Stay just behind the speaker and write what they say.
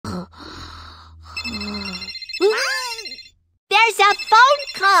a phone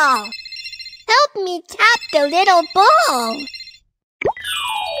call. Help me tap the little ball.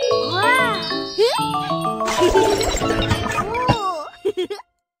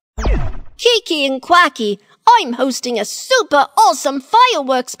 Kiki and Quacky, I'm hosting a super awesome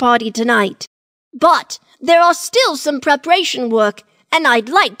fireworks party tonight. But there are still some preparation work, and I'd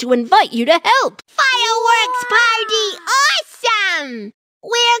like to invite you to help. Fireworks party! Awesome!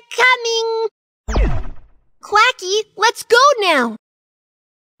 We're coming! Quacky, let's go now!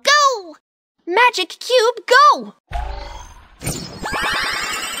 Go! Magic Cube, go!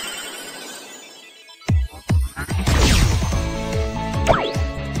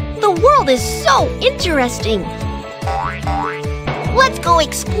 The world is so interesting! Let's go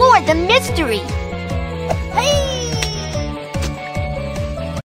explore the mystery! Hey!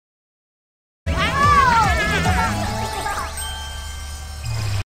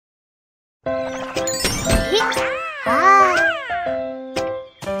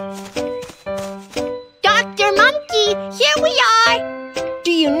 Dr. Monkey, here we are!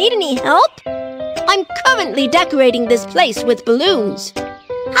 Do you need any help? I'm currently decorating this place with balloons.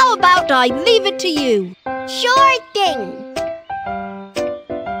 How about I leave it to you? Sure thing!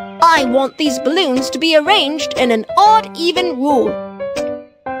 I want these balloons to be arranged in an odd-even rule.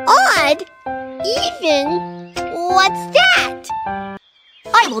 Odd? Even? What's that?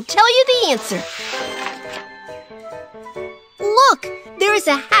 I will tell you the answer. Look, there is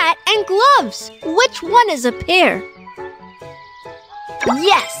a hat and gloves. Which one is a pair?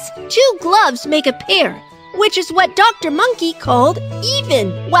 Yes, 2 gloves make a pair, which is what Dr. Monkey called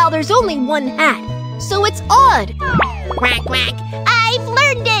even, while there's only 1 hat. So it's odd. Quack, quack. I've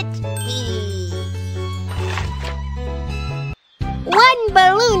learned it. 1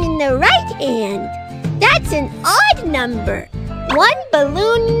 balloon in the right hand. That's an odd number. 1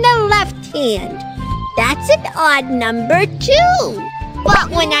 balloon in the left hand. That's an odd number too. But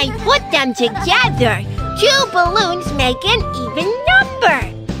when I put them together, 2 balloons make an even number.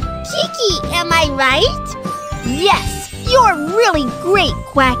 Kiki, am I right? Yes, you're really great,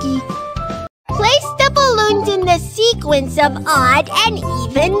 Quacky. Place the balloons in the sequence of odd and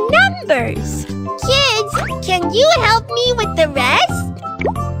even numbers. Kids, can you help me with the rest?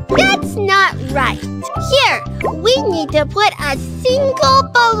 That's not right. Here, we need to put a single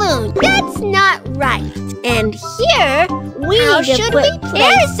balloon. That's not right. And here, we need to put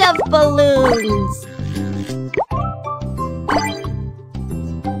pairs of balloons.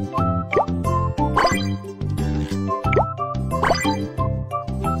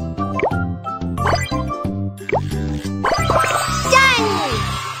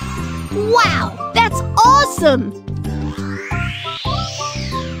 Wow, that's awesome!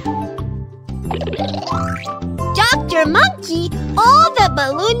 Dr. Monkey, all the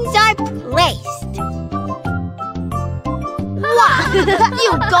balloons are placed. Wow,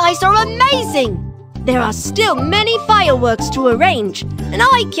 you guys are amazing! There are still many fireworks to arrange, and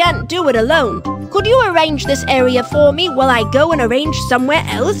I can't do it alone. Could you arrange this area for me while I go and arrange somewhere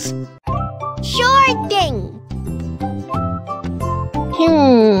else? Sure thing.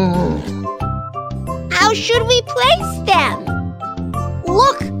 How should we place them?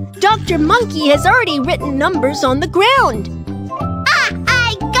 Look, Dr. Monkey has already written numbers on the ground. Ah,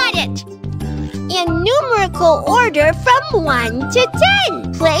 I got it! In numerical order from 1 to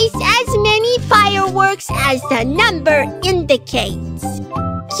 10. Place as many fireworks as the number indicates.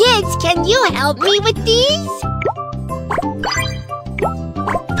 Kids, can you help me with these?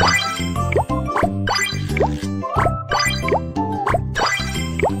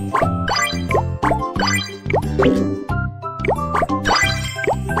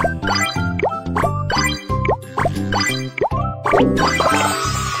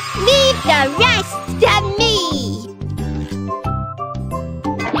 Leave the rest to me!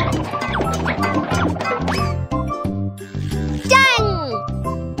 Done!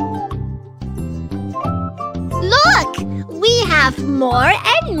 Look! We have more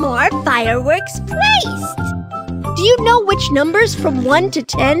and more fireworks placed! Do you know which numbers from 1 to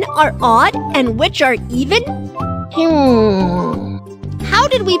 10 are odd and which are even? How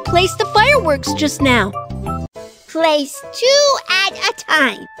did we place the fireworks just now? Place 2 at a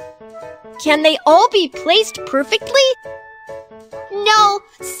time. Can they all be placed perfectly? No,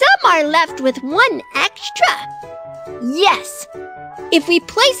 some are left with 1 extra. Yes. If we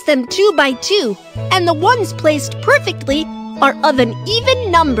place them 2 by 2, and the ones placed perfectly are of an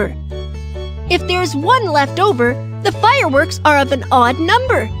even number. If there's 1 left over, the fireworks are of an odd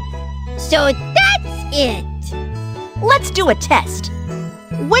number. So that's it. Let's do a test.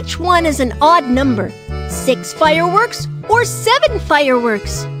 Which one is an odd number? 6 fireworks or 7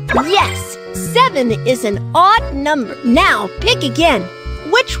 fireworks? Yes, 7 is an odd number. Now pick again.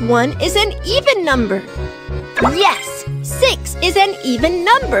 Which one is an even number? Yes, 6 is an even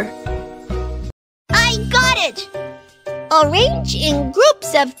number. I got it! Arrange in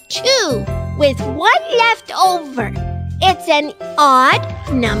groups of 2 with 1 left over. It's an odd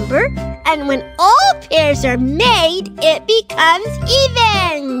number, and when all pairs are made, it becomes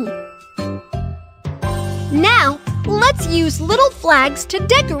even. Now, let's use little flags to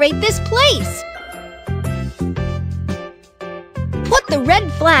decorate this place. Put the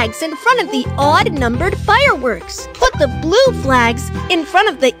red flags in front of the odd-numbered fireworks. Put the blue flags in front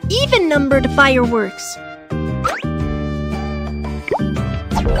of the even-numbered fireworks.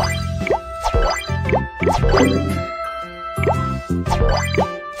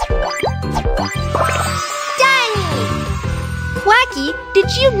 Done! Quacky, did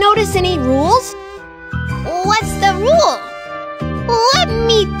you notice any rules? What's the rule? Let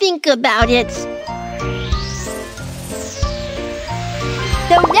me think about it.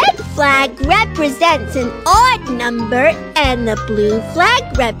 The red flag represents an odd number and the blue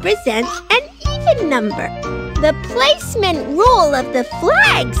flag represents an even number. The placement rule of the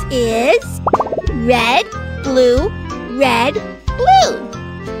flags is red, blue, red, blue.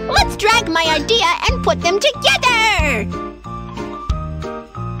 Let's drag my idea and put them together!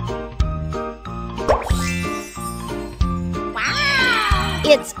 Wow!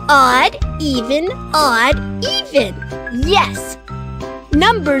 It's odd, even, even. Yes!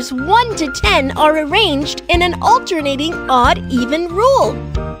 Numbers 1 to 10 are arranged in an alternating odd-even rule.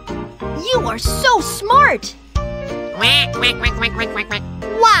 You are so smart! Quack, quack, quack, quack, quack, quack, quack.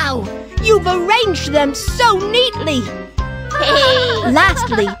 Wow! You've arranged them so neatly! Hey!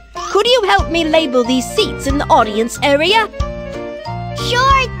 Lastly, could you help me label these seats in the audience area?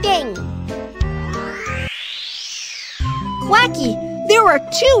 Sure thing! Quacky, there are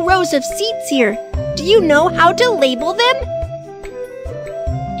 2 rows of seats here. Do you know how to label them?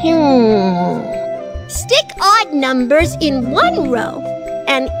 Stick odd numbers in one row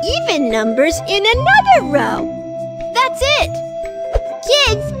and even numbers in another row. That's it!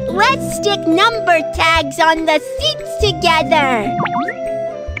 Kids, let's stick number tags on the seats together.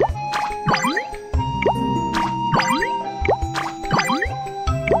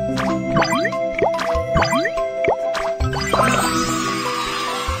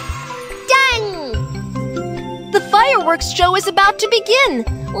 Done! The fireworks show is about to begin.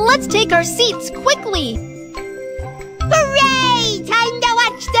 Let's take our seats quickly. Hooray! Time to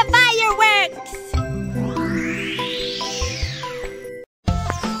watch the fireworks!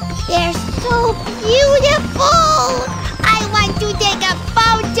 They're so beautiful! I want to take a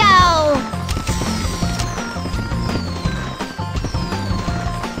photo!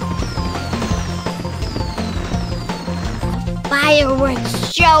 Fireworks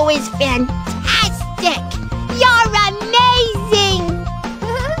show is fantastic! You're amazing!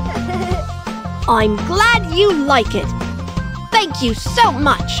 I'm glad you like it. Thank you so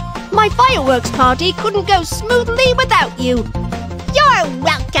much. My fireworks party couldn't go smoothly without you. You're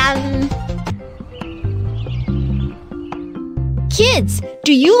welcome! Kids,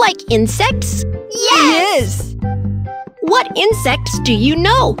 do you like insects? Yes! What insects do you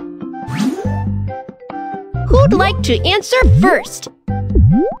know? Who'd like to answer first?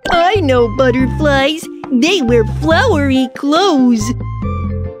 I know butterflies. They wear flowery clothes.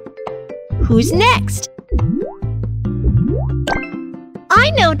 Who's next?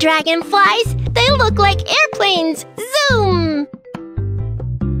 I know dragonflies. They look like airplanes. Zoom!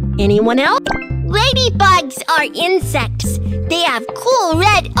 Anyone else? Ladybugs are insects. They have cool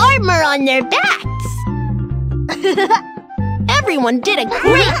red armor on their backs. Everyone did a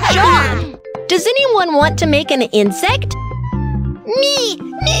great job. Does anyone want to make an insect? Me!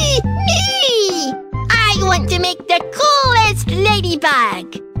 I want to make the coolest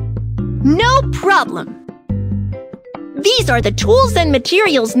ladybug. No problem. These are the tools and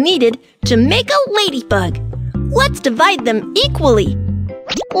materials needed to make a ladybug. Let's divide them equally.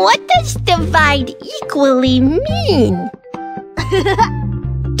 What does divide equally mean?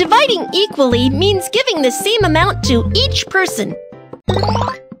 Dividing equally means giving the same amount to each person.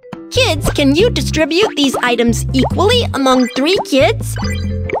 Kids, can you distribute these items equally among 3 kids?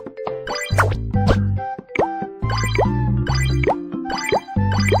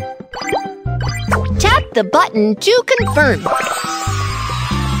 Tap the button to confirm.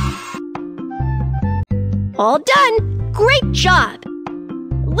 All done! Great job!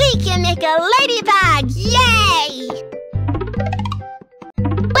 We can make a ladybug! Yay!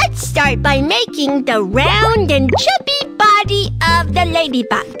 Let's start by making the round and chubby body of the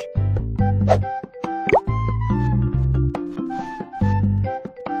ladybug.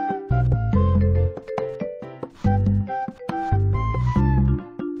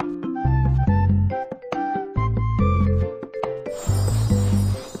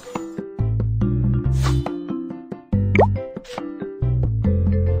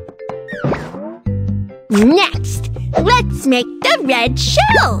 Next, let's make the red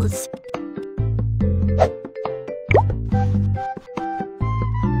shells.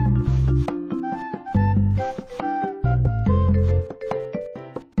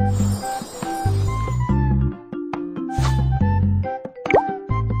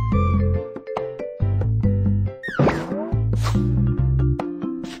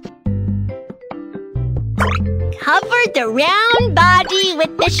 Cover the round body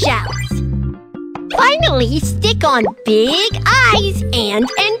with the shells. Finally, stick on big eyes and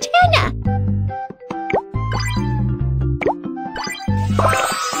antenna.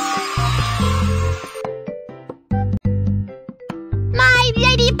 My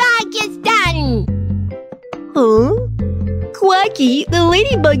ladybug is done! Huh? Quacky, the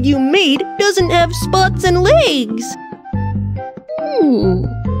ladybug you made doesn't have spots and legs.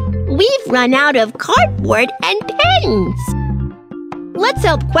 We've run out of cardboard and pens. Let's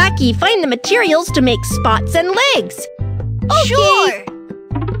help Quacky find the materials to make spots and legs. Okay. Sure!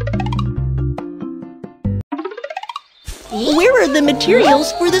 Where are the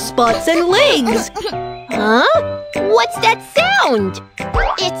materials for the spots and legs? Huh? What's that sound?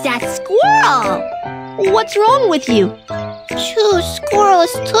 It's a squirrel! What's wrong with you? 2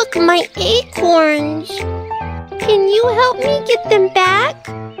 squirrels took my acorns. Can you help me get them back?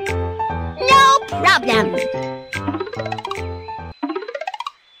 No problem!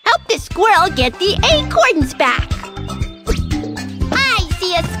 Help the squirrel get the acorns back! I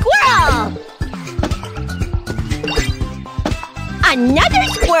see a squirrel! Another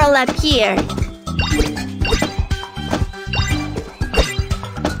squirrel up here!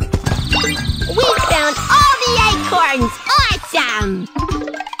 We found all the acorns! Awesome!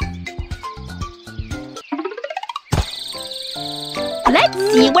 Let's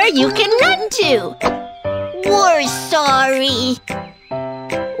see where you can run to! We're sorry!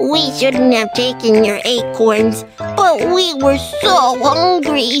 We shouldn't have taken your acorns, but we were so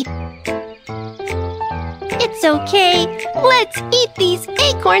hungry! It's okay. Let's eat these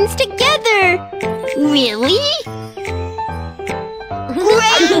acorns together. Really?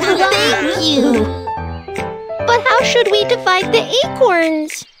 Great! Thank you! But how should we divide the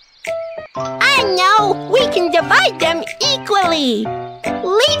acorns? I know! We can divide them equally!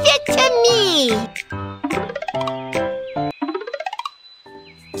 Leave it to me!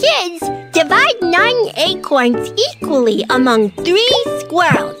 Kids, divide 9 acorns equally among 3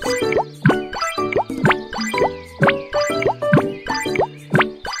 squirrels.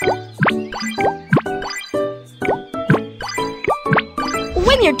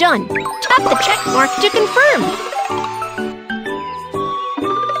 When you're done, tap the check mark to confirm.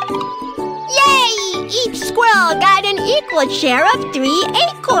 Yay! Each squirrel got an equal share of 3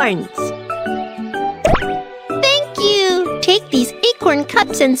 acorns. Thank you. Take these acorn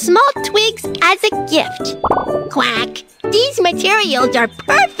cups and small twigs as a gift. Quack! These materials are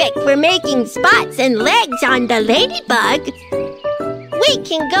perfect for making spots and legs on the ladybug. We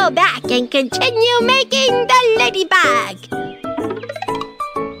can go back and continue making the ladybug.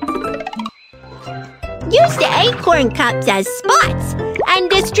 Use the acorn cups as spots and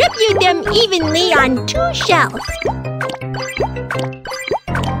distribute them evenly on 2 shells.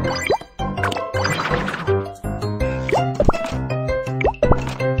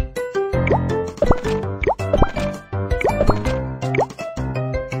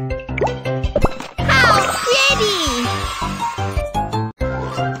 How pretty!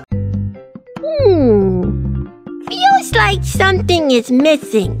 Feels like something is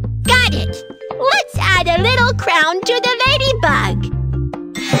missing. Got it! Let's add a little crown to the ladybug.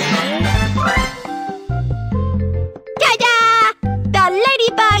 Ta-da! The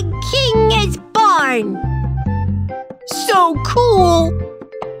ladybug king is born! So cool!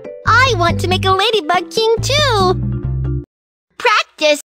 I want to make a ladybug king too! Practice